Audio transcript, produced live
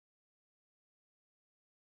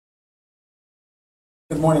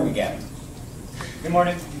Good morning again. Good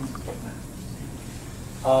morning.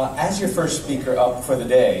 As your first speaker up for the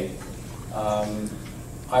day,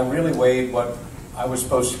 I really weighed what I was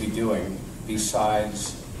supposed to be doing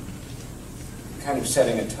besides kind of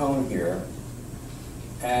setting a tone here.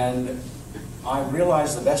 And I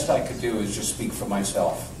realized the best I could do is just speak for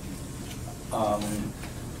myself.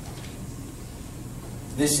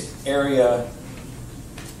 This area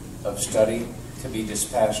of study, to be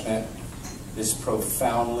dispassionate, this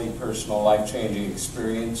profoundly personal, life-changing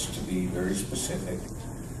experience, to be very specific,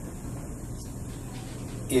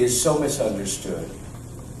 is so misunderstood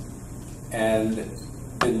and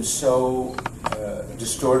been so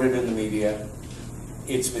distorted in the media.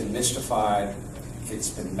 It's been mystified, it's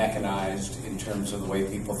been mechanized in terms of the way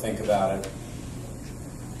people think about it.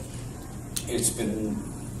 It's been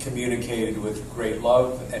communicated with great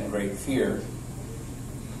love and great fear.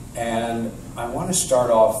 And I want to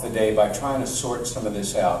start off the day by trying to sort some of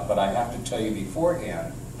this out, but I have to tell you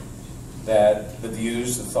beforehand that the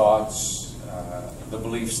views, the thoughts, the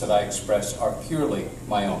beliefs that I express are purely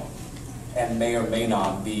my own and may or may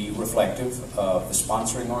not be reflective of the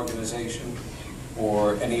sponsoring organization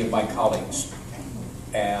or any of my colleagues.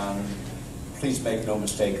 And please make no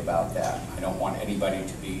mistake about that. I don't want anybody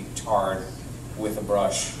to be tarred with a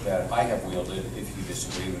brush that I have wielded if you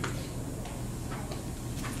disagree with me.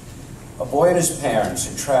 A boy and his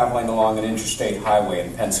parents are traveling along an interstate highway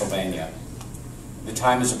in Pennsylvania. The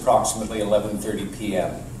time is approximately 11:30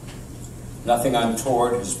 p.m. Nothing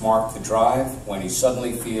untoward has marked the drive when he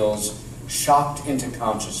suddenly feels shocked into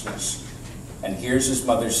consciousness and hears his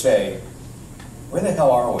mother say, "Where the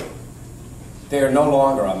hell are we?" They are no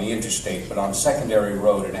longer on the interstate, but on a secondary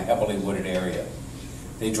road in a heavily wooded area.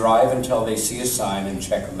 They drive until they see a sign and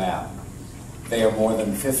check a map. They are more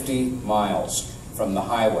than 50 miles from the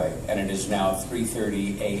highway, and it is now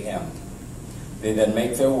 3:30 a.m. They then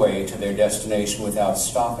make their way to their destination without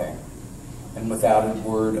stopping and without a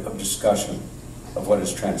word of discussion of what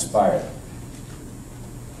has transpired.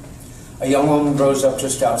 A young woman grows up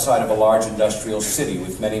just outside of a large industrial city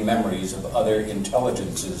with many memories of other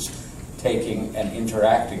intelligences talking and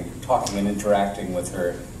interacting with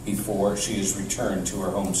her before she is returned to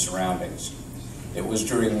her home surroundings. It was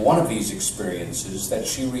during one of these experiences that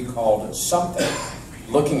she recalled something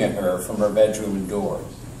looking at her from her bedroom door,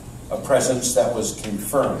 a presence that was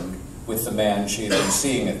confirmed with the man she had been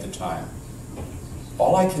seeing at the time.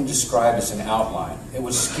 All I can describe as an outline. It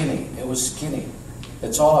was skinny.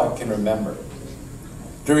 That's all I can remember.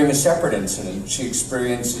 During a separate incident, she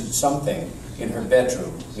experienced something in her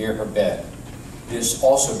bedroom near her bed, this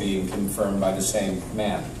also being confirmed by the same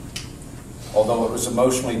man. Although it was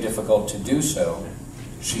emotionally difficult to do so,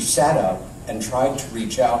 she sat up and tried to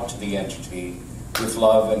reach out to the entity with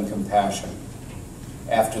love and compassion.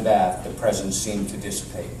 After that, the presence seemed to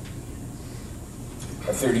dissipate.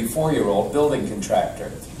 A 34-year-old building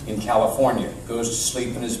contractor in California goes to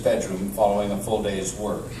sleep in his bedroom following a full day's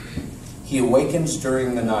work. He awakens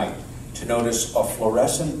during the night to notice a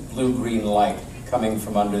fluorescent blue-green light coming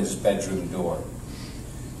from under his bedroom door.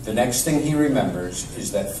 The next thing he remembers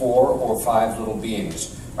is that 4 or 5 little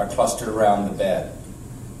beings are clustered around the bed.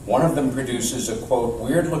 One of them produces a, quote,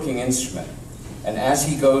 weird-looking instrument, and as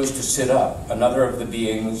he goes to sit up, another of the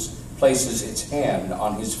beings places its hand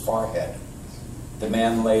on his forehead. The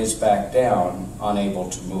man lays back down, unable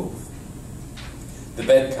to move. The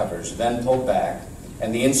bed covers are then pulled back,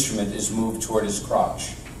 and the instrument is moved toward his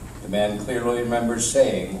crotch. The man clearly remembers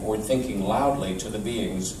saying or thinking loudly to the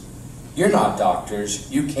beings, "You're not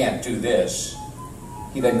doctors, you can't do this."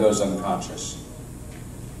 He then goes unconscious.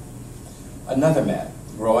 Another man,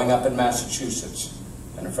 growing up in Massachusetts,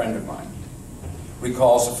 and a friend of mine,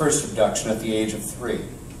 recalls the first abduction at the age of 3.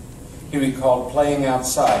 He recalled playing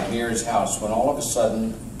outside near his house when all of a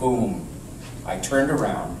sudden, boom, I turned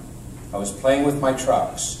around, I was playing with my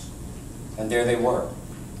trucks, and there they were.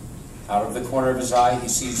 Out of the corner of his eye, he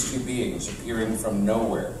sees 2 beings appearing from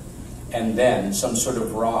nowhere. And then some sort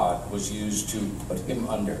of rod was used to put him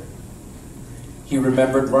under. He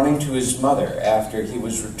remembered running to his mother after he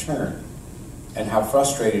was returned, and how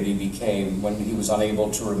frustrated he became when he was unable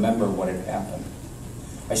to remember what had happened.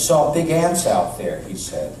 "I saw big ants out there," he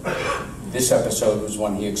said. This episode was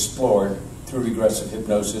one he explored through regressive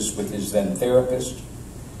hypnosis with his then therapist,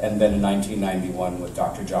 and then in 1991 with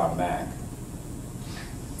Dr. John Mack.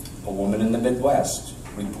 A woman in the Midwest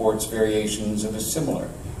reports variations of a similar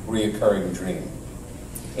reoccurring dream.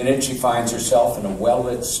 In it, she finds herself in a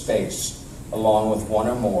well-lit space, along with one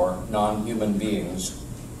or more non-human beings,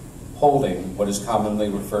 holding what is commonly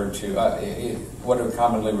referred to,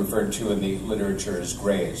 in the literature as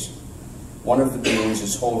grays. One of the beings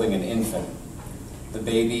is holding an infant, The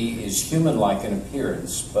baby is human-like in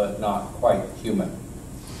appearance, but not quite human.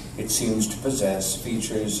 It seems to possess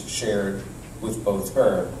features shared with both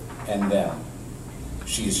her and them.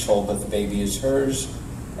 She is told that the baby is hers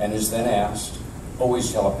and is then asked,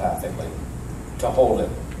 always telepathically, to hold it,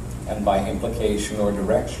 and by implication or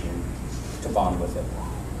direction, to bond with it.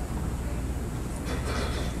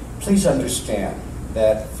 Please understand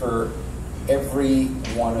that for every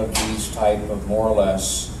one of these type of more or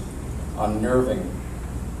less unnerving,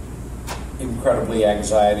 incredibly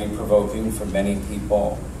anxiety-provoking for many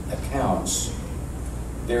people accounts,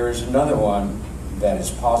 there is another one that is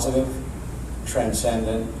positive,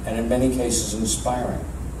 transcendent, and in many cases inspiring,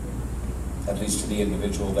 at least to the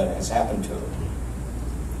individual that has happened to it.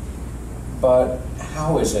 But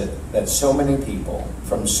how is it that so many people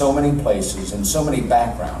from so many places and so many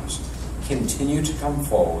backgrounds continue to come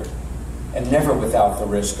forward, and never without the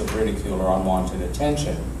risk of ridicule or unwanted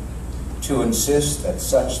attention, to insist that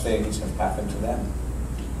such things have happened to them?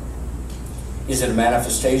 Is it a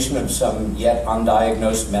manifestation of some yet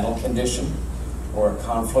undiagnosed mental condition, or a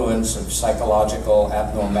confluence of psychological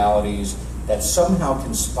abnormalities that somehow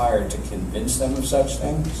conspired to convince them of such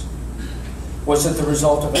things? Was it the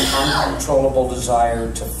result of an uncontrollable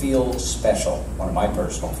desire to feel special, one of my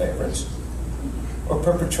personal favorites, or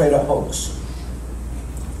perpetrate a hoax?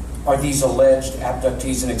 Are these alleged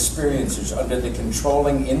abductees and experiencers under the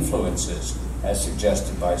controlling influences, as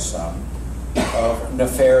suggested by some, of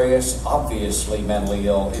nefarious, obviously mentally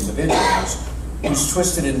ill individuals whose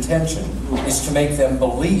twisted intention is to make them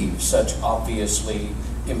believe such obviously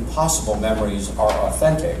impossible memories are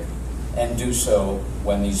authentic, and do so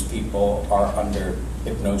when these people are under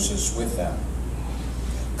hypnosis with them?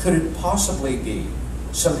 Could it possibly be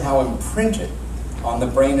somehow imprinted on the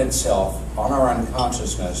brain itself, on our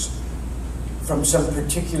unconsciousness, from some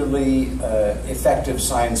particularly effective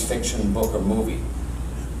science fiction book or movie?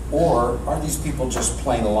 Or are these people just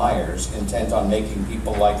plain liars, intent on making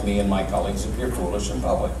people like me and my colleagues appear foolish in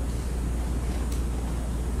public?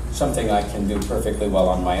 Something I can do perfectly well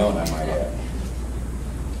on my own, I might add.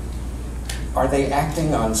 Are they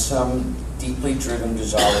acting on some deeply driven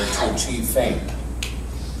desire to achieve fame,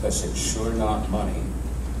 because it's sure not money,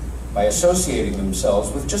 by associating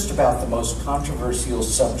themselves with just about the most controversial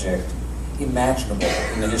subject imaginable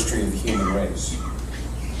in the history of the human race?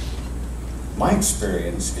 My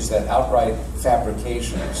experience is that outright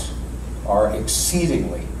fabrications are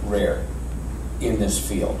exceedingly rare in this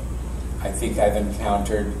field. I think I've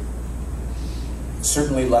encountered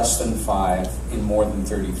certainly less than 5 in more than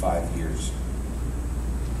 35 years.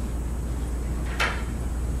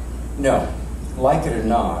 No, like it or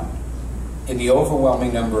not, in the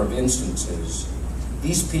overwhelming number of instances,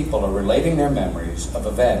 these people are relating their memories of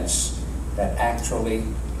events that actually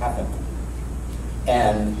happened.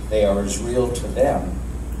 And they are as real to them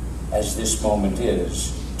as this moment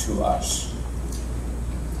is to us.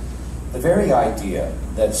 The very idea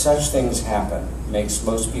that such things happen makes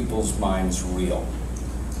most people's minds reel,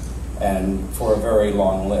 and for a very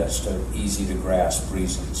long list of easy-to-grasp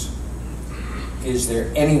reasons. Is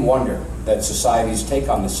there any wonder that society's take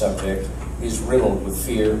on the subject is riddled with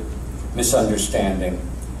fear, misunderstanding,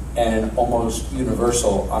 and an almost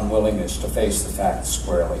universal unwillingness to face the facts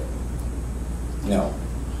squarely? No.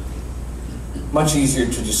 Much easier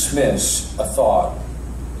to dismiss a thought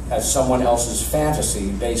as someone else's fantasy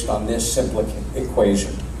based on this simple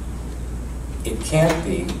equation. It can't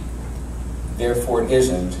be, therefore it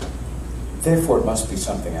isn't, therefore it must be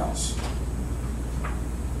something else.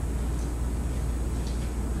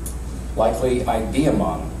 Likely I'd be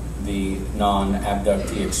among the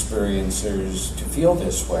non-abductee experiencers to feel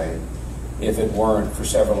this way if it weren't for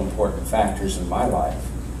several important factors in my life.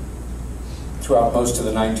 Throughout most of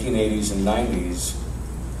the 1980s and 90s,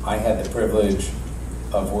 I had the privilege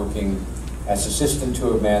of working as assistant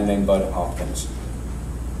to a man named Bud Hopkins,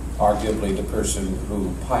 arguably the person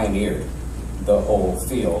who pioneered the whole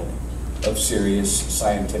field of serious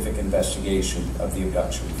scientific investigation of the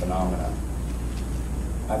abduction phenomena.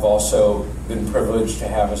 I've also been privileged to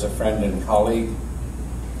have as a friend and colleague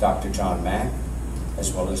Dr. John Mack,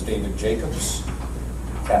 as well as David Jacobs,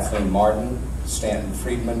 Kathleen Martin, Stanton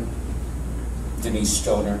Friedman, Denise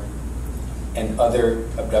Stoner, and other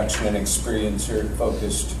abduction and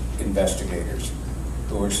experiencer-focused investigators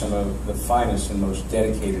who are some of the finest and most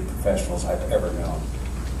dedicated professionals I've ever known.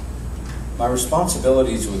 My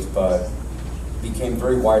responsibilities with Bud became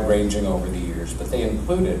very wide-ranging over the years, but they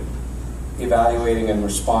included evaluating and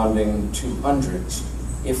responding to hundreds,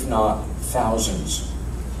 if not thousands,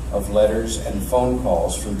 of letters and phone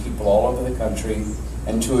calls from people all over the country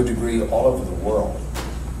and to a degree all over the world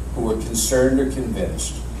who were concerned or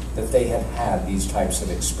convinced that they had had these types of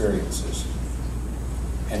experiences.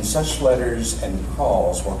 And such letters and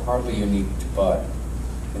calls were hardly unique to Bud.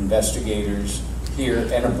 Investigators here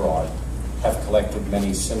and abroad have collected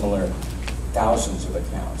many similar thousands of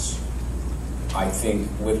accounts. I think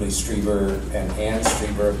Whitley Strieber and Ann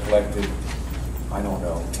Strieber have collected, I don't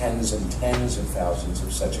know, tens and tens of thousands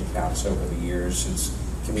of such accounts over the years since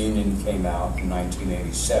Communion came out in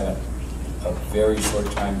 1987, a very short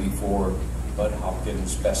time before Bud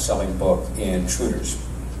Hopkins' best-selling book, Intruders.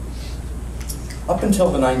 Up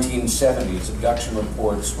until the 1970s, abduction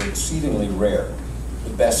reports were exceedingly rare,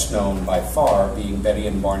 the best known by far being Betty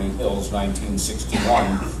and Barney Hill's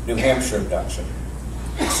 1961 New Hampshire abduction.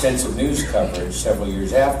 Extensive news coverage several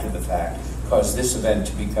years after the fact caused this event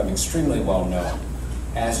to become extremely well known,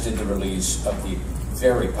 as did the release of the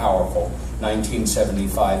very powerful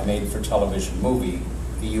 1975 made-for-television movie,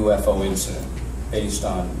 The UFO Incident, based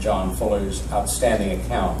on John Fuller's outstanding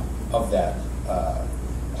account of that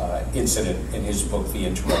incident in his book, The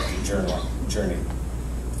Interrupted Journey.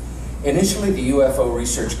 Initially, the UFO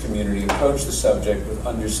research community approached the subject with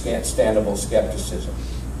understandable skepticism.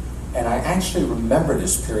 And I actually remember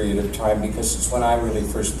this period of time because it's when I really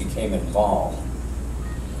first became involved.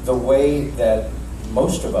 The way that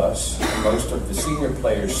most of us, and most of the senior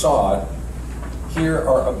players saw it, here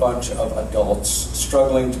are a bunch of adults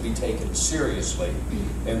struggling to be taken seriously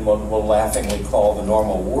in what we'll laughingly call the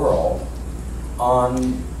normal world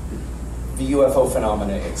on the UFO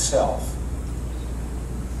phenomena itself.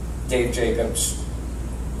 Dave Jacobs,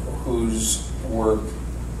 whose work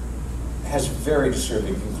has very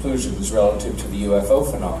disturbing conclusions relative to the UFO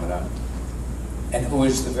phenomena, and who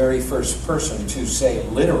is the very first person to say,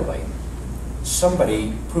 literally,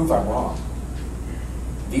 somebody prove I'm wrong.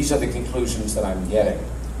 These are the conclusions that I'm getting.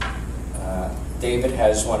 David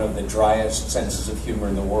has one of the driest senses of humor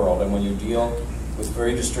in the world, and when you deal with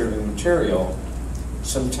very disturbing material,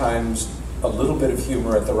 sometimes a little bit of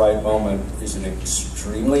humor at the right moment is an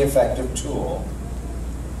extremely effective tool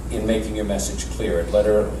in making your message clear. It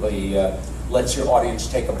literally lets your audience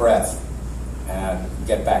take a breath and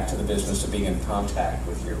get back to the business of being in contact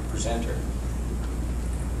with your presenter.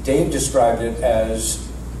 Dave described it as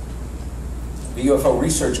the UFO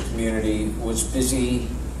research community was busy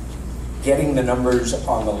getting the numbers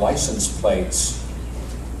on the license plates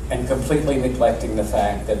and completely neglecting the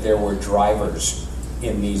fact that there were drivers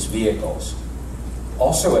in these vehicles.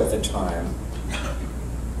 Also at the time,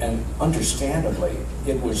 and understandably,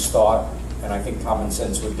 it was thought, and I think common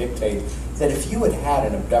sense would dictate, that if you had had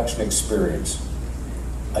an abduction experience,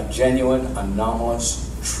 a genuine,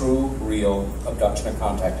 anomalous, true, real abduction or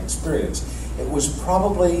contact experience, it was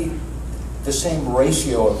probably the same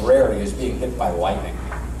ratio of rarity as being hit by lightning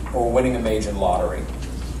or winning a major lottery.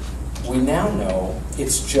 We now know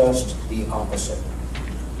it's just the opposite,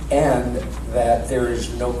 and that there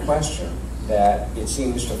is no question that it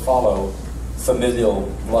seems to follow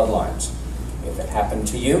familial bloodlines. If it happened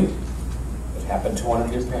to you, it happened to one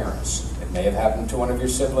of your parents. It may have happened to one of your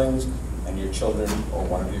siblings, and your children or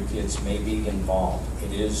one of your kids may be involved.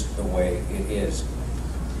 It is the way it is.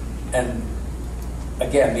 And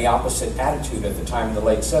again, the opposite attitude at the time in the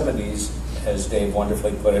late 70s, as Dave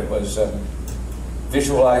wonderfully put it, was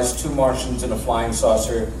visualize two Martians in a flying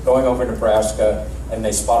saucer going over Nebraska, and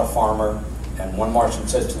they spot a farmer, and one Martian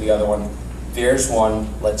says to the other one, "There's one,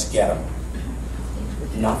 let's get him."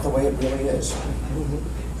 Not the way it really is.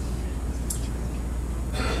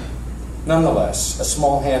 Nonetheless, a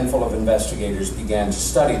small handful of investigators began to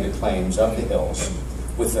study the claims of the Hills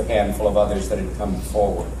with the handful of others that had come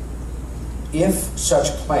forward. If such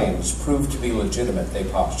claims proved to be legitimate, they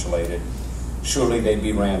postulated, surely they'd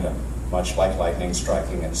be random, much like lightning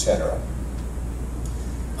striking, etc.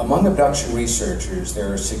 Among abduction researchers,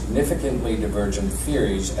 there are significantly divergent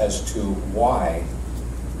theories as to why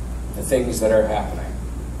the things that are happening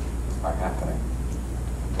are happening,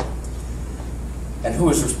 and who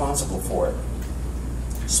is responsible for it.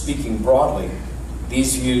 Speaking broadly,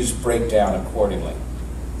 these views break down accordingly.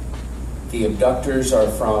 The abductors are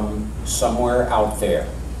from somewhere out there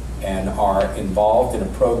and are involved in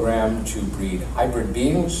a program to breed hybrid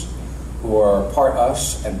beings who are part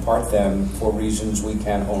us and part them for reasons we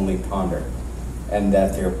can only ponder, and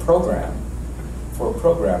that their program, for a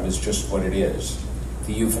program, is just what it is.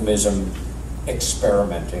 The euphemism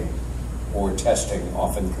experimenting or testing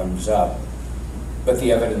often comes up, but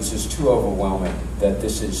the evidence is too overwhelming that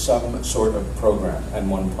this is some sort of program, and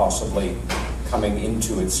one possibly coming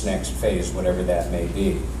into its next phase, whatever that may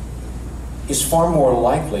be, is far more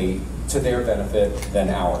likely to their benefit than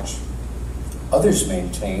ours. Others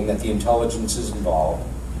maintain that the intelligences involved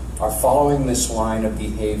are following this line of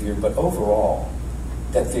behavior, but overall,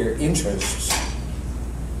 that their interests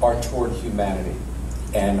are toward humanity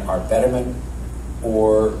and our betterment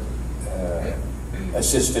or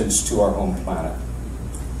assistance to our home planet.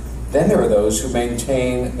 Then there are those who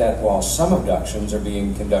maintain that while some abductions are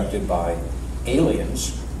being conducted by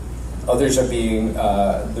aliens, others are being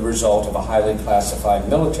the result of a highly classified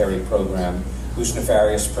military program whose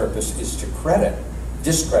nefarious purpose is to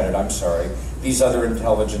discredit these other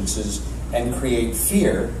intelligences and create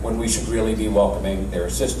fear when we should really be welcoming their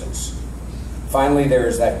assistance. Finally, there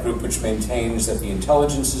is that group which maintains that the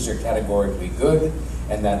intelligences are categorically good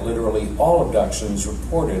and that literally all abductions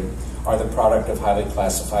reported are the product of highly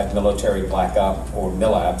classified military black op, or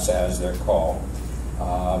MILABs as they're called.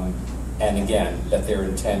 And again, that their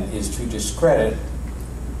intent is to discredit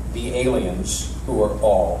the aliens who are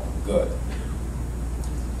all good.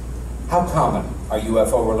 How common are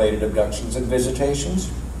UFO-related abductions and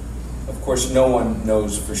visitations? Of course, no one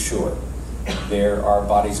knows for sure. There are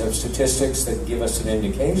bodies of statistics that give us an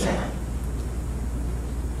indication.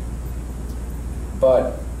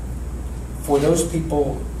 But for those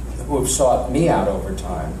people who have sought me out over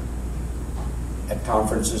time at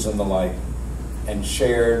conferences and the like and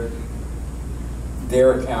shared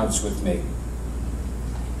their accounts with me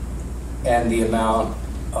and the amount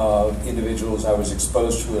of individuals I was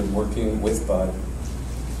exposed to in working with Bud,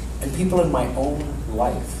 and people in my own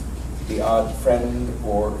life, the odd friend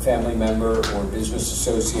or family member or business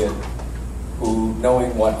associate who,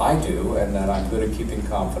 knowing what I do and that I'm good at keeping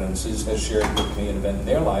confidences, has shared with me an event in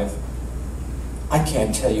their life. I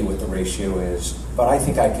can't tell you what the ratio is, but I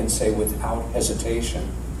think I can say without hesitation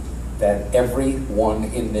that everyone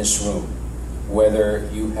in this room, whether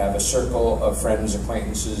you have a circle of friends,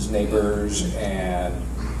 acquaintances, neighbors, and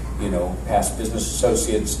past business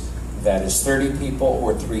associates that is 30 people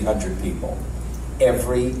or 300 people,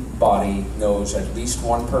 everybody knows at least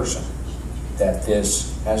one person that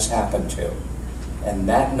this has happened to. And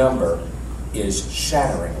that number is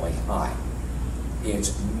shatteringly high.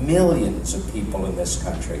 It's millions of people in this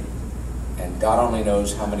country, and God only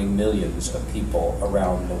knows how many millions of people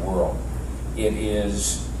around the world. It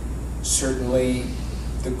is certainly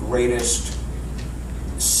the greatest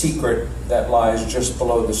secret that lies just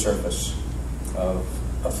below the surface of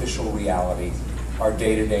official reality, our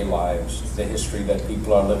day-to-day lives, the history that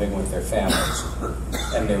people are living with their families,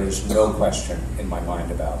 and there is no question in my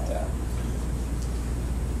mind about that.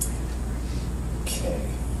 Okay.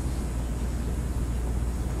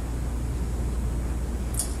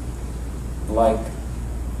 Like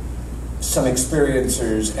some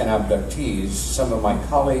experiencers and abductees, some of my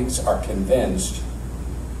colleagues are convinced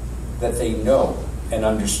that they know and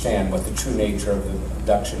understand what the true nature of the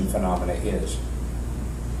abduction phenomena is.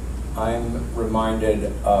 I'm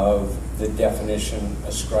reminded of the definition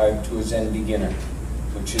ascribed to a Zen beginner,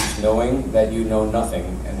 which is knowing that you know nothing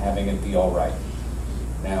and having it be all right.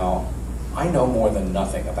 Now, I know more than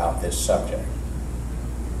nothing about this subject,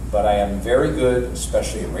 but I am very good,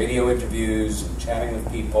 especially in radio interviews and chatting with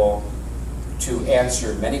people, to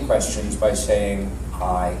answer many questions by saying,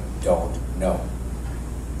 I don't know.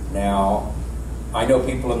 Now, I know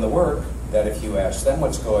people in the work that if you ask them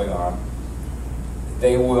what's going on,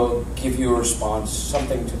 they will give you a response,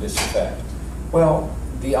 something to this effect. Well,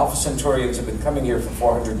 the Alpha Centaurians have been coming here for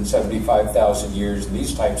 475,000 years in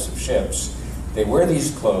these types of ships. They wear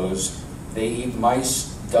these clothes, they eat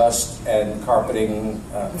mice, dust, and carpeting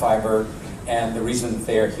fiber, and the reason that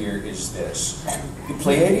they are here is this. The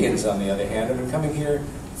Pleiadians, on the other hand, have been coming here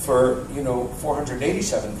for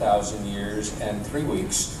 487,000 years and 3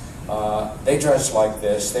 weeks. They dress like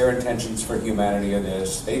this, their intentions for humanity are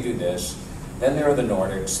this, they do this. Then there are the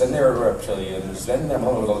Nordics, then there are reptilians, then there are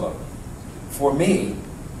blah, blah, blah. For me,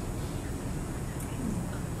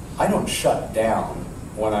 I don't shut down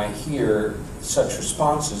when I hear such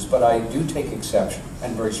responses, but I do take exception,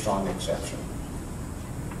 and very strong exception.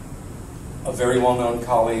 A very well-known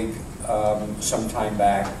colleague some time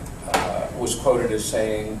back was quoted as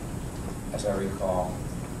saying, as I recall,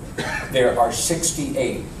 there are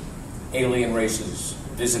 68 alien races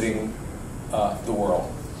visiting the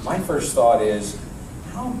world. My first thought is,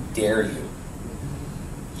 how dare you?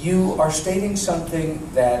 You are stating something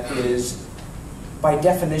that is, by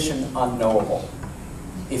definition, unknowable.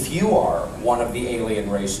 If you are one of the alien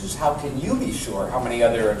races, how can you be sure how many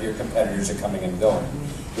other of your competitors are coming and going?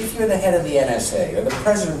 If you're the head of the NSA, or the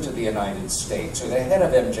President of the United States, or the head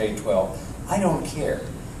of MJ-12, I don't care.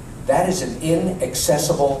 That is an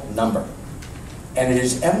inaccessible number. And it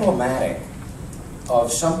is emblematic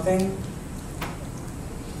of something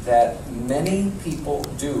that many people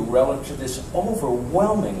do relative to this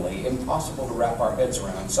overwhelmingly impossible to wrap our heads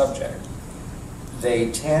around subject.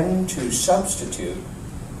 They tend to substitute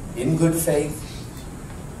in good faith,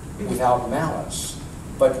 without malice,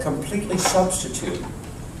 but completely substitute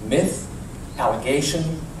myth,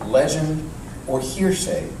 allegation, legend, or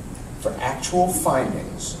hearsay for actual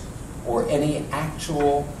findings or any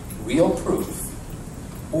actual real proof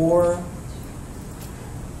or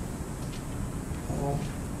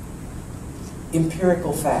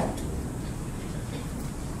empirical fact.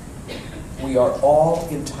 We are all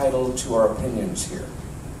entitled to our opinions here,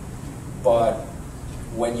 but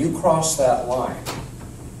when you cross that line,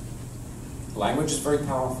 language is very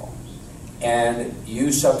powerful, and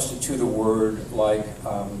you substitute a word like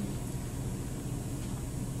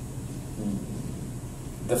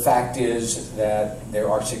the fact is that there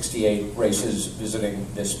are 68 races visiting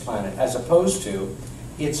this planet, as opposed to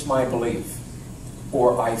it's my belief,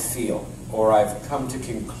 or I feel, or I've come to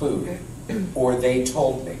conclude, or they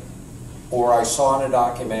told me, or I saw in a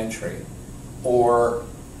documentary, or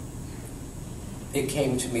it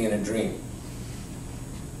came to me in a dream.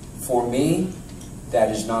 For me, that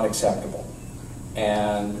is not acceptable,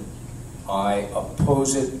 and I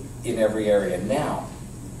oppose it in every area. Now,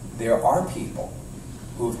 there are people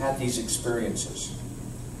who've had these experiences,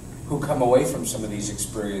 who come away from some of these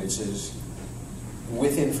experiences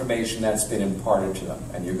with information that's been imparted to them,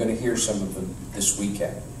 and you're going to hear some of them this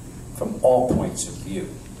weekend from all points of view.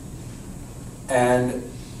 And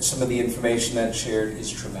some of the information that's shared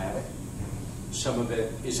is traumatic. Some of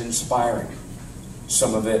it is inspiring.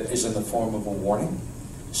 Some of it is in the form of a warning.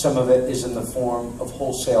 Some of it is in the form of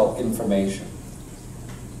wholesale information.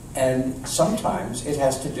 And sometimes it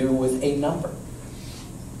has to do with a number.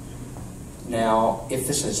 Now, if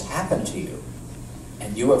this has happened to you,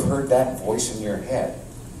 and you have heard that voice in your head,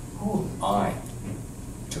 who am I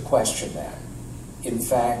to question that? In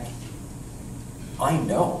fact, I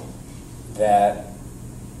know that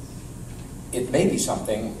it may be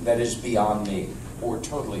something that is beyond me, or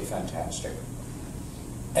totally fantastic.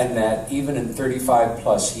 And that even in 35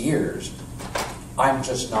 plus years, I'm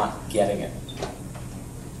just not getting it.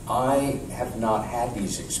 I have not had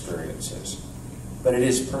these experiences, but it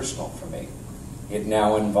is personal for me. It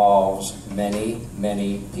now involves many,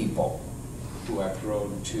 many people who I've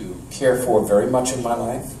grown to care for very much in my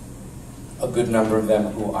life, a good number of them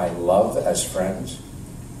who I love as friends,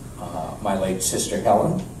 my late sister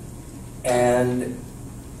Helen, and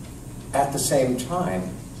at the same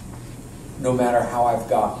time, no matter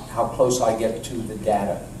how close I get to the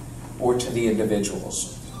data, or to the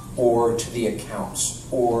individuals, or to the accounts,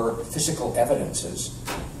 or physical evidences,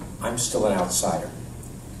 I'm still an outsider.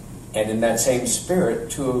 And in that same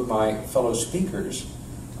spirit, two of my fellow speakers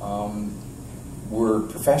were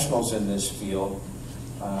professionals in this field,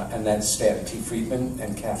 and that's Stanton T. Friedman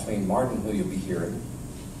and Kathleen Martin, who you'll be hearing.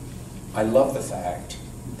 I love the fact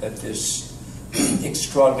that this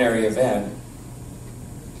extraordinary event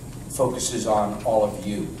focuses on all of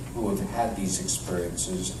you who have had these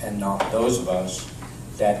experiences, and not those of us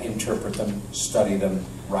that interpret them, study them,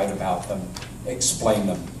 write about them, explain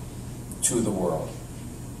them to the world.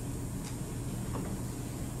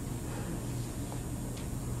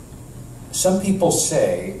 Some people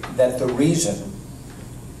say that the reason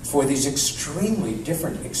for these extremely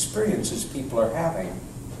different experiences people are having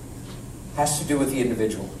has to do with the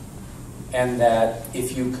individual, and that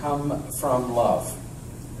if you come from love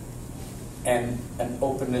and an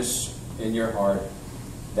openness in your heart,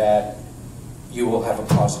 that you will have a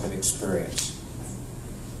positive experience.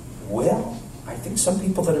 Well, I think some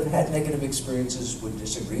people that have had negative experiences would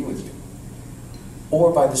disagree with you.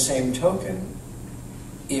 Or by the same token,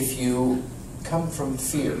 if you come from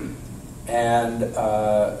fear and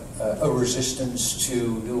a resistance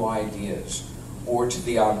to new ideas or to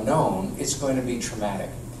the unknown, it's going to be traumatic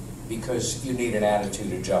because you need an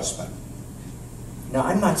attitude adjustment. Now,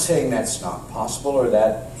 I'm not saying that's not possible or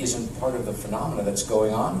that isn't part of the phenomena that's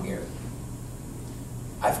going on here.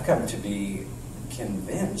 I've come to be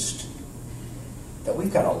convinced that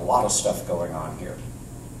we've got a lot of stuff going on here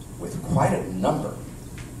with quite a number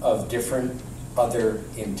of different other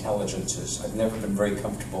intelligences. I've never been very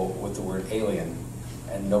comfortable with the word alien,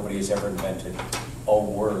 and nobody has ever invented a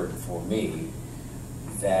word for me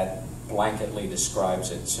that blanketly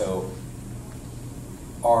describes it. So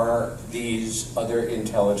are these other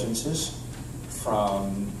intelligences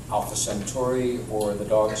from Alpha Centauri or the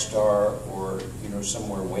Dog Star or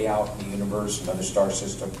somewhere way out in the universe, another star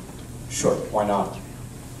system? Sure, why not?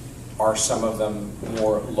 Are some of them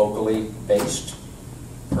more locally based?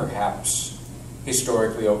 Perhaps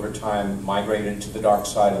historically over time migrated to the dark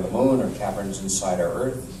side of the moon or caverns inside our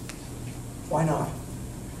Earth? Why not?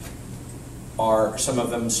 Are some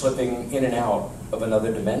of them slipping in and out of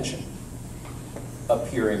another dimension?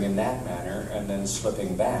 appearing in that manner and then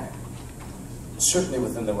slipping back. Certainly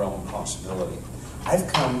within the realm of possibility.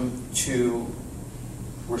 I've come to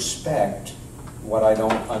respect what I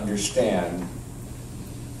don't understand,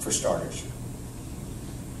 for starters,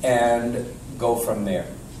 and go from there.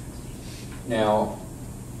 Now,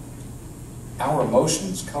 our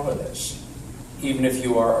emotions color this. Even if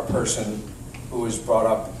you are a person who is brought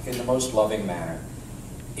up in the most loving manner,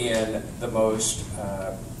 in the most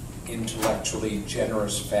intellectually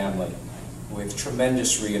generous family, with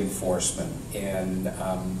tremendous reinforcement, and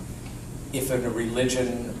if in a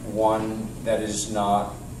religion, one that is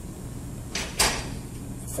not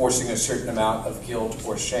forcing a certain amount of guilt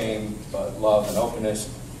or shame, but love and openness,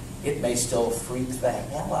 it may still freak the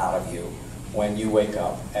hell out of you when you wake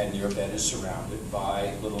up and your bed is surrounded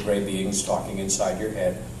by little gray beings talking inside your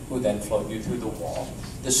head, who then float you through the wall,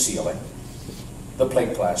 the ceiling, the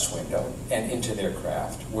plate glass window, and into their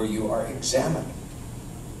craft, where you are examined.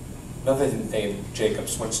 Another thing Dave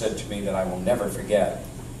Jacobs once said to me that I will never forget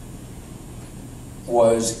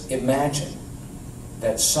was, imagine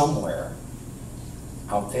that somewhere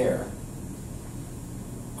out there,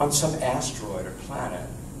 on some asteroid or planet,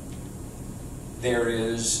 there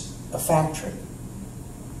is a factory.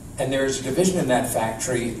 And there's a division in that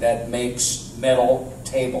factory that makes metal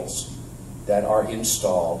tables that are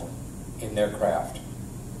installed in their craft.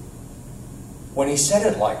 When he said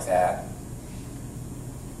it like that,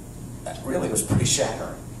 that really was pretty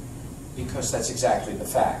shattering, because that's exactly the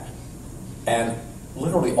fact. And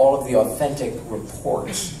literally all of the authentic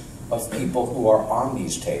reports of people who are on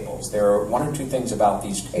these tables, there are one or two things about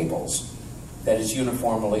these tables that is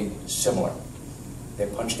uniformly similar. They're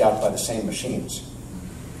punched out by the same machines.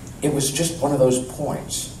 It was just one of those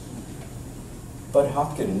points. But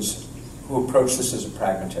Hopkins, who approached this as a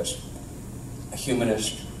pragmatist, a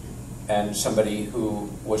humanist, and somebody who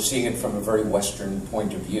was seeing it from a very Western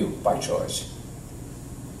point of view, by choice,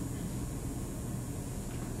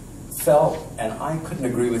 felt, and I couldn't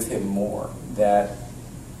agree with him more, that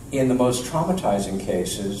in the most traumatizing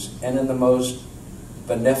cases and in the most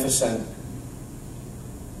beneficent,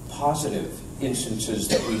 positive instances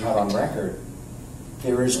that we had on record,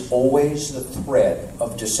 there is always the thread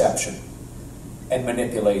of deception and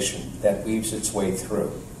manipulation that weaves its way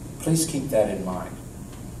through. Please keep that in mind.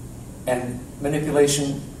 And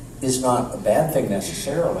manipulation is not a bad thing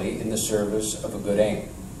necessarily in the service of a good aim.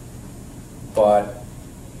 But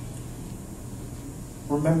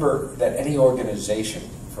remember that any organization,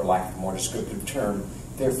 for lack of a more descriptive term,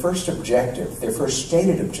 their first objective, their first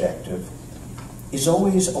stated objective, is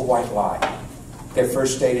always a white lie. Their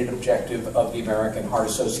first stated objective of the American Heart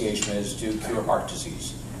Association is to cure heart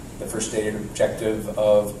disease. The first stated objective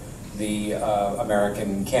of the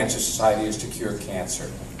American Cancer Society is to cure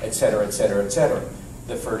cancer, et cetera, et cetera, et cetera.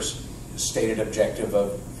 The first stated objective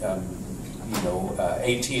of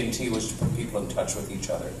AT&T was to put people in touch with each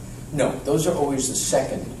other. No, those are always the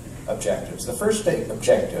second objectives. The first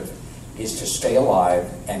objective is to stay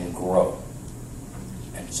alive and grow.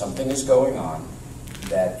 And something is going on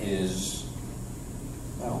that is,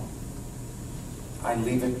 well, I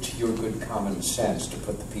leave it to your good common sense to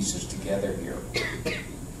put the pieces together here.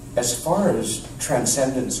 As far as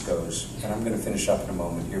transcendence goes, and I'm going to finish up in a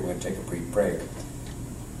moment here, we're going to take a brief break.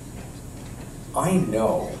 I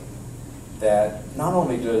know that not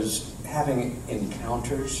only does having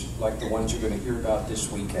encounters like the ones you're going to hear about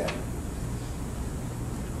this weekend,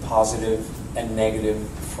 positive and negative,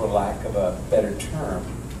 for lack of a better term,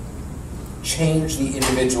 change the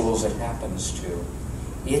individuals it happens to,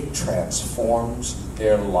 it transforms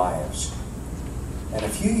their lives. And a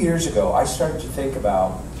few years ago, I started to think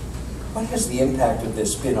about, what has the impact of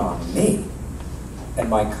this been on me and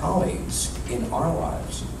my colleagues in our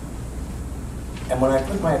lives? And when I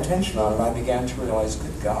put my attention on it, I began to realize,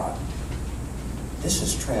 good God, this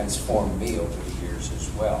has transformed me over the years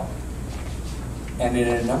as well. And in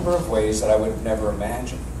a number of ways that I would have never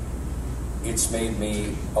imagined. It's made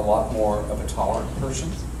me a lot more of a tolerant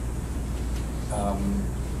person,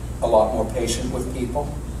 a lot more patient with people.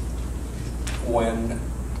 When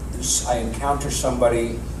I encounter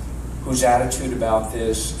somebody whose attitude about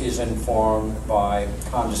this is informed by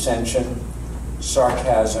condescension,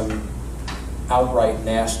 sarcasm, outright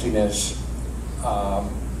nastiness, I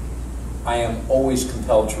am always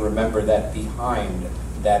compelled to remember that behind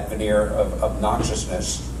that veneer of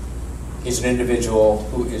obnoxiousness is an individual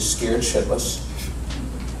who is scared shitless,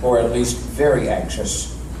 or at least very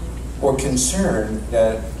anxious, or concerned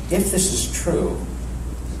that if this is true,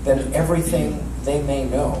 then everything they may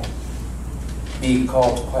know be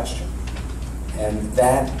called to question. And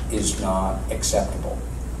that is not acceptable.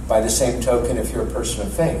 By the same token, if you're a person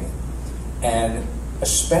of faith, and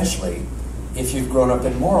especially if you've grown up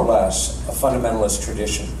in more or less a fundamentalist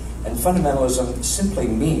tradition. And fundamentalism simply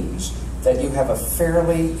means that you have a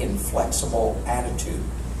fairly inflexible attitude.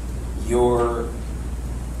 Your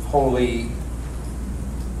holy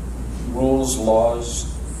rules,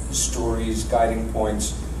 laws, stories, guiding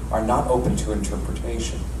points are not open to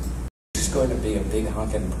interpretation. This is going to be a big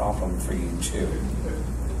honking problem for you too.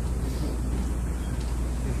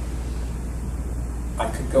 I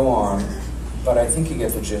could go on, but I think you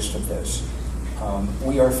get the gist of this.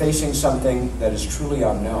 We are facing something that is truly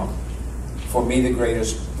unknown. For me, the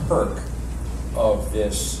greatest perk of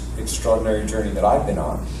this extraordinary journey that I've been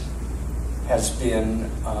on has been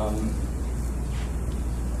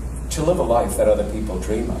to live a life that other people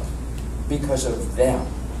dream of because of them,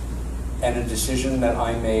 and a decision that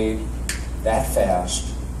I made that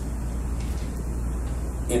fast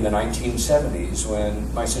in the 1970s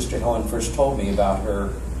when my sister Helen first told me about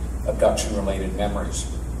her abduction-related memories,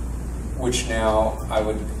 which now I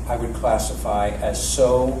would classify as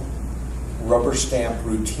so rubber stamp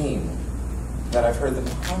routine that I've heard them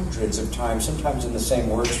hundreds of times, sometimes in the same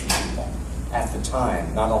words from people at the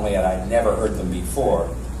time. Not only had I never heard them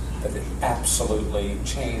before, but it absolutely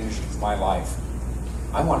changed my life.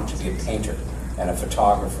 I wanted to be a painter and a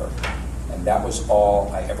photographer, and that was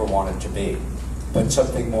all I ever wanted to be. But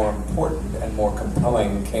something more important and more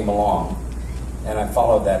compelling came along, and I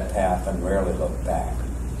followed that path and rarely looked back.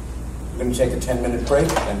 We're going to take a 10-minute break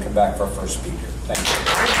and then come back for our first speaker. Thank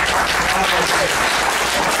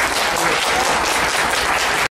you.